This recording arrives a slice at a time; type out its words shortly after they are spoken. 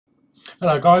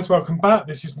Hello guys, welcome back.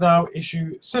 This is now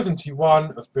issue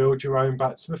 71 of Build Your Own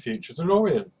Back to the Future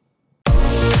DeLorean.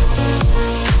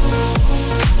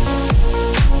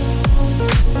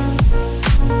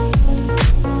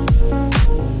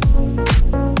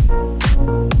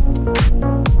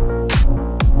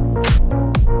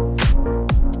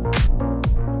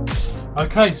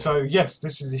 Okay, so yes,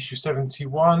 this is issue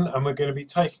 71 and we're going to be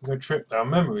taking a trip down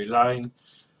memory lane.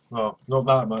 Well, not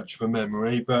that much of a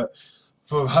memory, but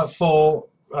for about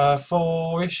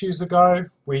four issues ago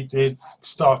we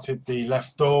started the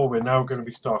left door. We're now going to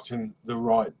be starting the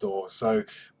right door, so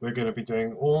we're going to be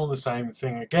doing all the same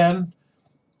thing again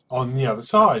on the other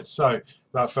side. So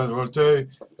without further ado,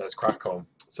 let's crack on.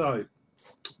 So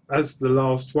as the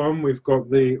last one, we've got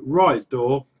the right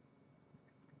door.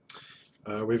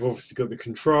 We've obviously got the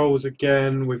controls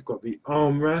again, we've got the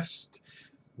armrest,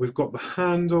 we've got the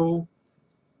handle,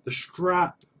 the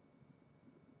strap,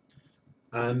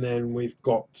 and then we've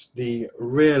got the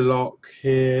rear lock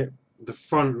here, the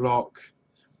front lock,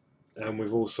 and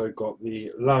we've also got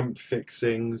the lamp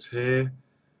fixings here.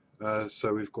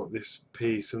 So we've got this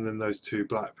piece and then those two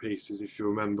black pieces, if you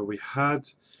remember, we had.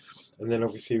 And then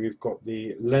obviously we've got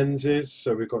the lenses,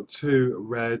 so we've got two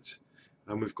red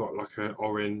and we've got like an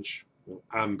orange or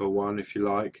amber one, if you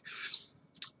like.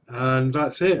 And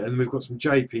that's it. And we've got some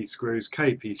JP screws,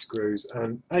 KP screws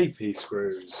and AP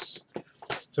screws.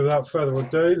 So without further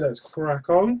ado, let's crack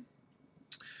on.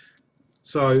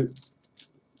 So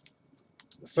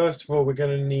first of all, we're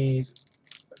going to need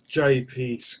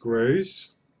JP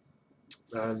screws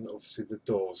and obviously the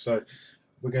door. So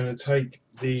we're going to take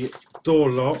the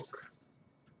door lock,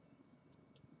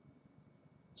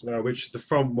 which is the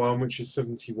front one, which is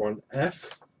 71F,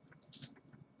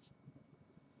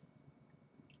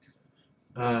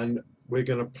 and we're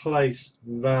going to place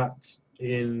that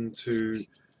into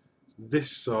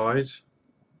this side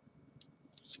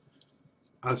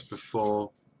as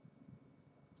before,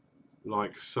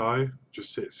 like so.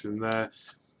 Just sits in there,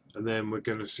 and then we're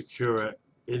going to secure it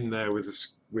in there with a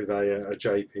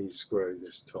JP screw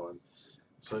this time.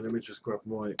 So let me just grab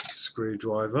my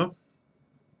screwdriver.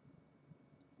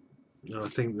 And I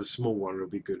think the small one will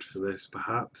be good for this,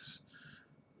 perhaps.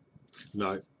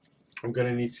 No, I'm going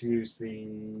to need to use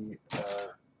the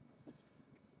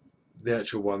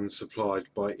actual one supplied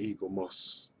by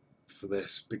Eaglemoss for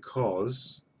this,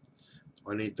 because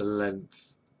I need the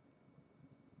length.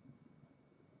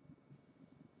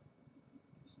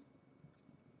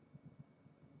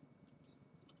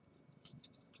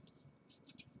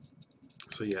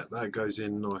 So yeah, that goes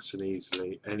in nice and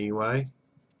easily anyway.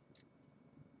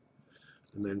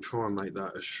 And then try and make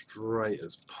that as straight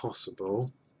as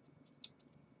possible.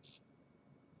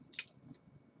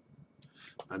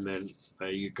 And then there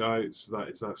you go, so that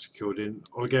is that secured in.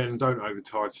 Again, don't over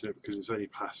tighten it because it's only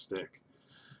plastic.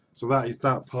 So that is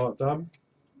that part done.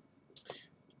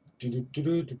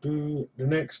 The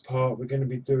next part, we're going to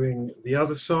be doing the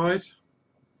other side.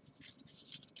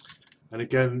 And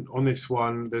again, on this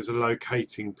one, there's a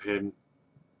locating pin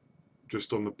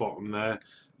just on the bottom there.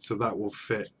 So that will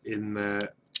fit in there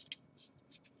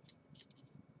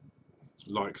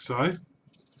like so.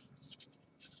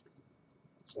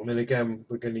 And then again,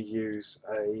 we're going to use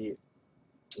a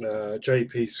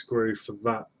JP screw for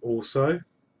that also.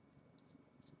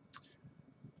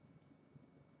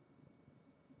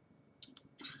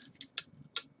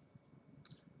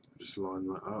 Just line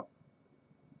that up.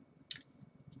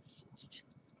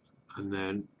 And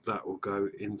then that will go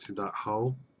into that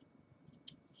hole.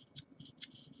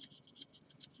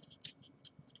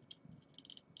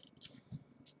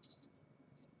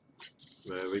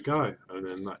 There we go, and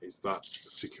then that is that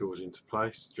secured into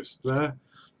place just there.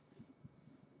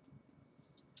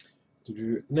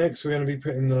 Next, we're going to be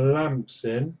putting the lamps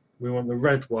in. We want the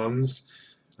red ones,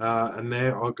 and they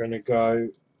are going to go,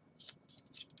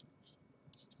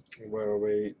 where are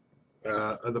we?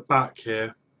 At the back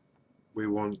here, we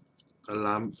want a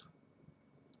lamp,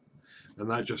 and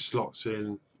that just slots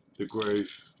in the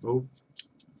groove. Oh,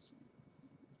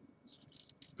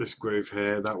 this groove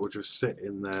here, that will just sit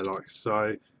in there like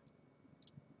so.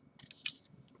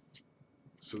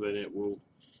 So then it will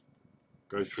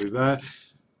go through there.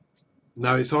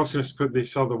 Now it's asking us to put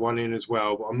this other one in as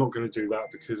well, but I'm not going to do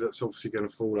that because that's obviously going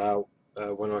to fall out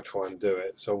when I try and do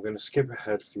it. So I'm going to skip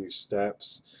ahead a few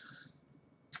steps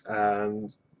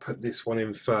and put this one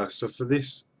in first. So for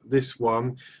this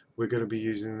one, we're going to be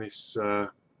using this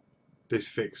this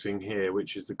fixing here,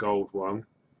 which is the gold one.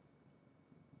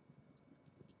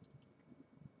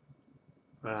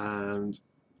 And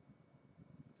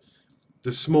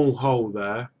the small hole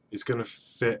there is going to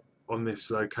fit on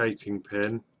this locating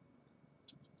pin,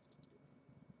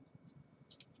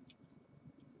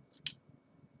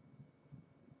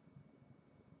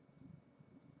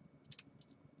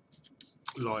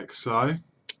 like so.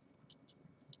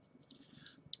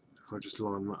 If I just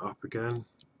line that up again,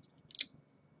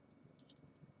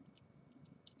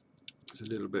 it's a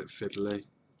little bit fiddly,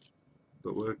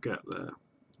 but we'll get there.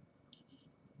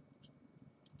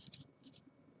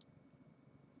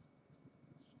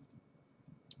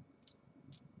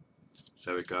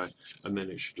 There we go, and then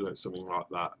it should look something like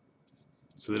that.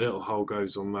 So the little hole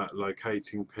goes on that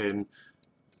locating pin,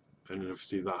 and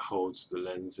obviously that holds the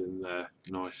lens in there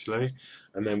nicely.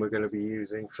 And then we're going to be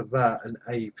using for that an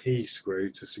AP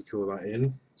screw to secure that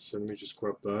in. So let me just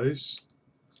grab those.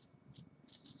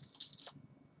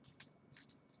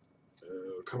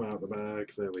 Come out of the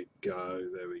bag, there we go,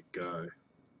 there we go.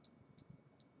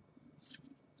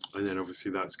 And then obviously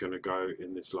that's going to go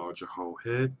in this larger hole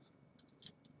here.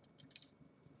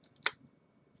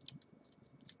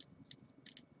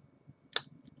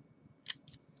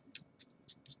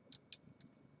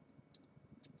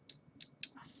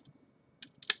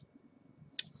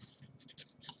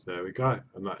 There we go,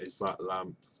 and that is that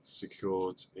lamp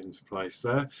secured into place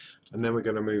there. And then we're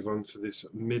going to move on to this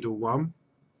middle one.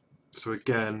 So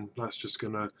again, that's just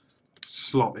going to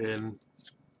slot in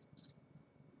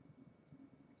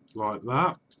like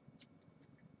that.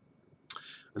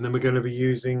 And then we're going to be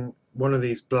using one of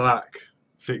these black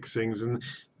fixings, and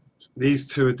these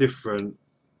two are different.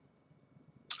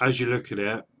 As you look at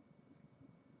it,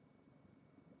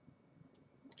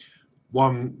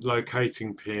 one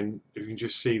locating pin, if you can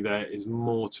just see there, is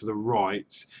more to the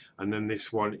right, and then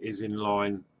this one is in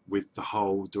line with the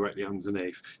hole directly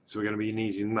underneath. So we're going to be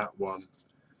needing that one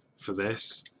for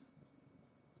this.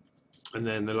 And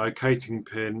then the locating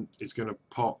pin is going to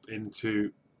pop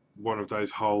into one of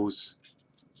those holes,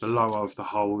 the lower of the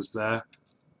holes there.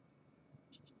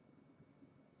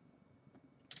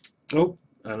 Oh,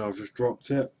 and I've just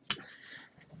dropped it.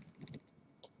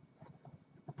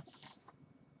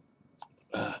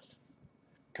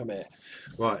 Come here.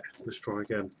 Right, let's try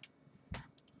again.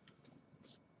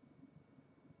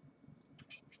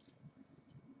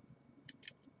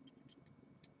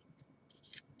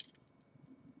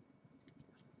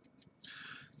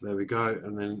 There we go,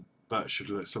 and then that should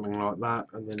look something like that.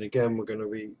 And then again, we're going to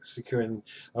be securing,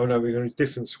 oh no, we're going to need a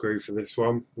different screw for this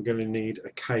one. We're going to need a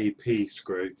KP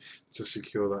screw to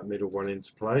secure that middle one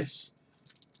into place.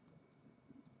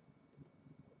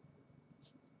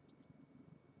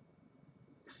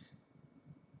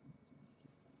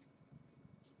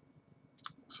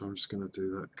 So I'm just going to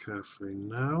do that carefully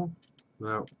now.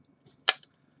 Now,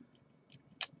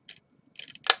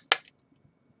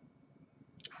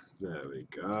 there we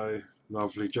go,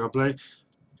 lovely jubbly.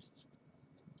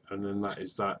 And then that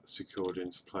is that secured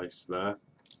into place there.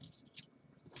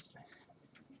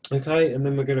 Okay, and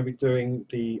then we're going to be doing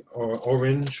the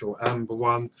orange or amber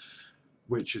one,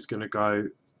 which is going to go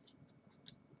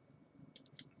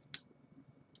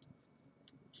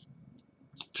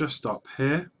just up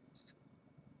here.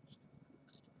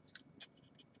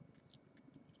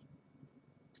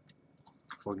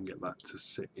 If I can get that to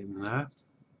sit in there.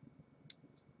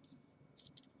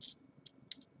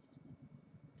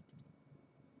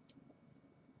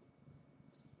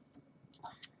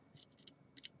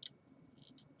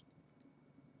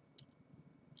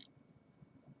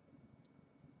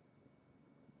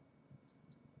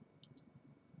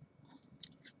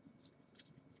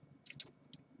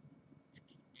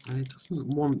 And it doesn't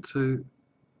want to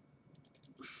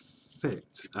fit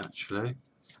actually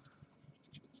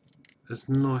as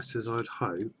nice as I'd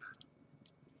hope.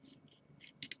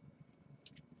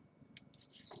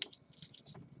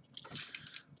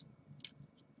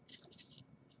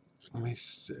 Let me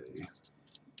see.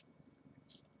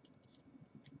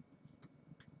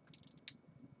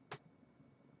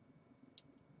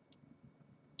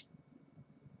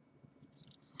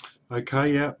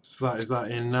 Okay, yeah, so that is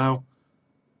that in now.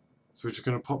 So we're just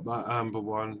going to pop that amber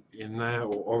one in there,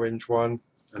 or orange one,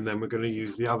 and then we're going to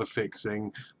use the other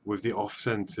fixing with the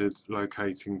off-centered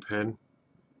locating pin.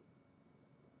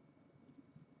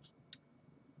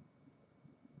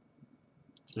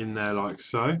 In there like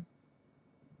so.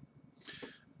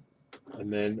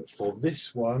 And then for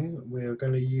this one, we're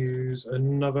going to use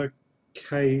another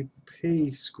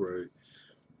KP screw.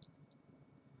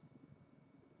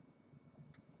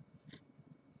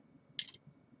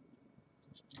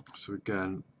 So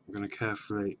again, I'm going to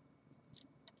carefully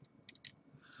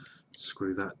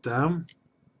screw that down.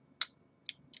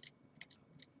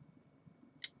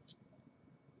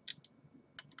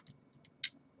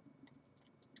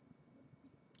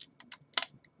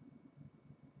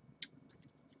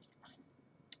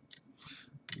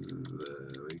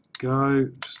 There we go,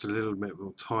 just a little bit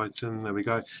more tighten, there we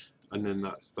go, and then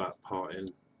that's that part in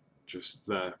just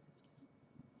there.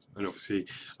 And obviously,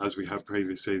 as we had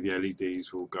previously, the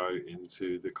LEDs will go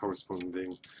into the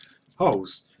corresponding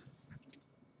holes.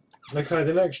 Okay,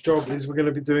 the next job is we're going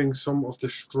to be doing some of the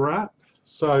strap.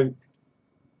 So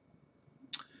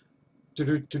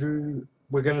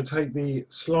we're going to take the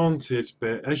slanted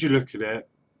bit. As you look at it,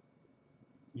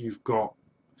 you've got,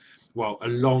 well,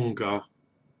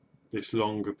 this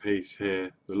longer piece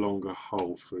here, the longer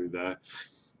hole through there.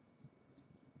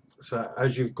 So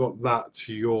as you've got that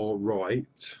to your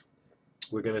right,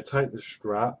 we're going to take the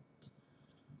strap,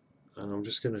 and I'm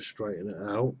just going to straighten it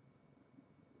out.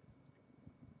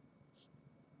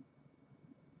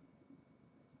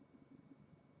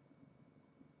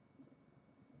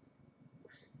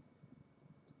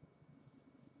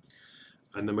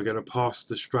 And then we're going to pass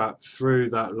the strap through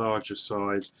that larger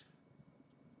side,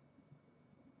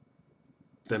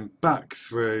 then back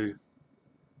through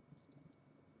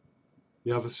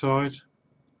the other side.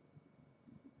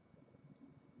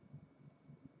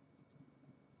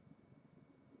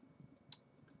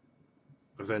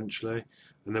 Eventually,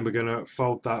 and then we're going to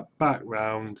fold that back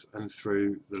round and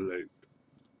through the loop.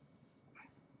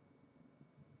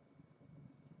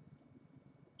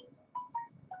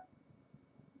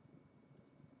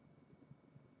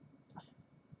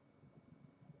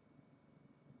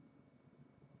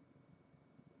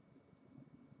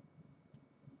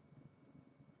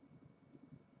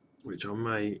 Which I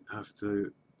may have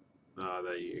to,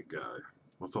 there you go.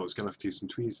 I thought I was going to have to use some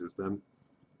tweezers then.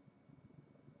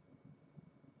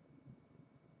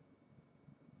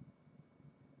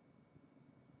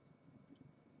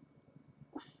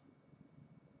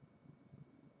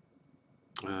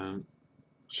 And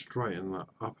straighten that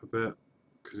up a bit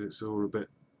because it's all a bit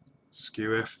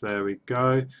skew-iff. There we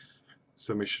go.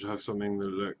 So we should have something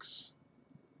that looks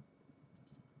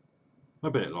a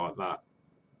bit like that.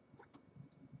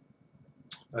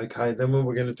 Okay, then what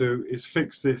we're going to do is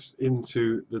fix this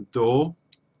into the door.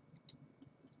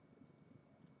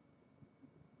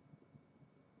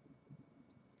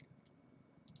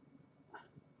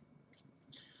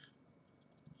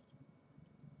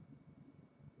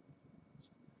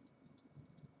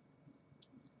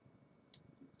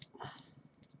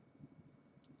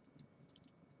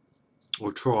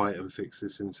 Or try and fix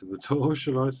this into the door,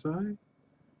 shall I say? I'm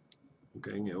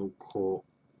getting it all caught.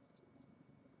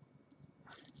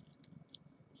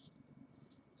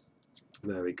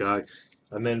 There we go.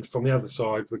 And then from the other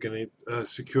side, we're going to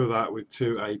secure that with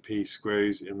 2 AP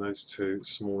screws in those 2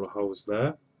 smaller holes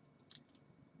there.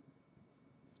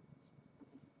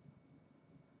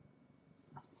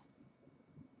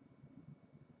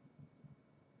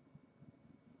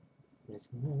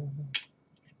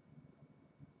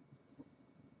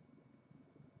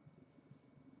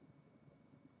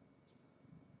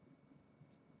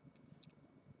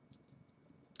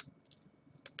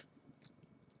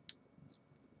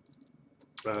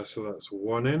 So that's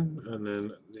one in, and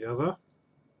then the other.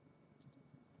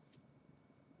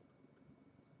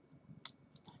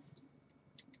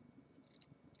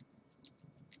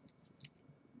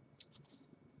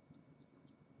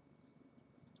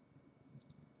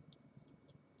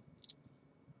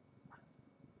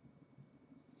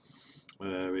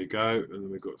 There we go, and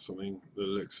then we've got something that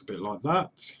looks a bit like that.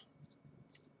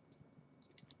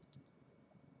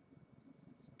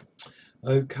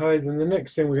 Okay, then the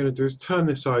next thing we're going to do is turn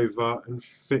this over and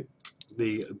fit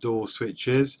the door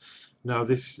switches. Now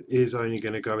this is only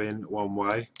going to go in one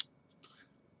way,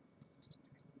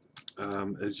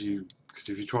 because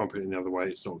if you try and put it in the other way,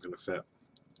 it's not going to fit.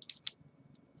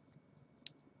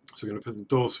 So we're going to put the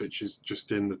door switches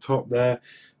just in the top there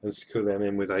and secure them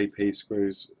in with AP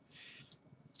screws.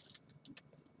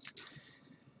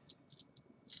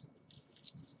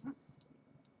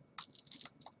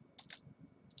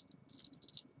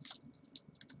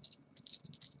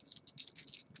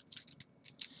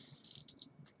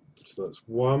 So that's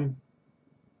one,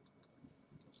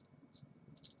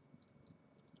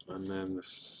 and then the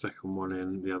second one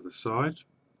in the other side.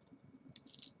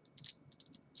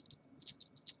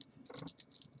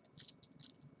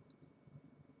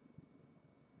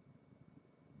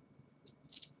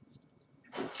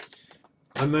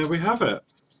 And there we have it.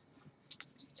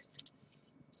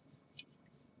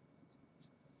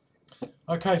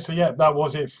 Okay, so yeah, that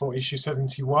was it for issue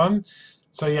 71.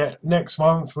 So yeah, next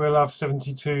month we'll have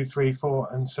 72, 3,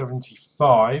 4 and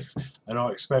 75, and I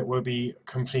expect we'll be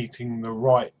completing the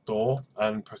right door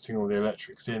and putting all the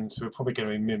electrics in, so we're probably going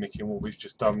to be mimicking what we've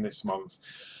just done this month.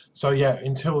 So yeah,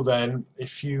 until then,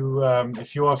 if you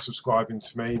are subscribing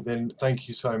to me, then thank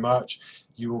you so much.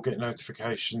 You will get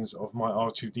notifications of my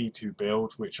R2D2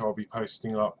 build, which I'll be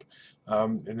posting up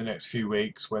in the next few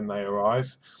weeks when they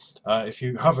arrive. If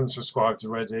you haven't subscribed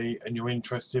already and you're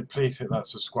interested, please hit that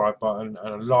subscribe button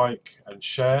and a like and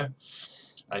share,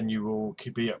 and you will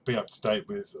be up to date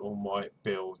with all my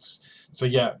builds. So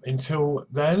yeah, until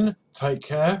then, take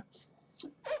care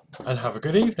and have a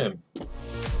good evening.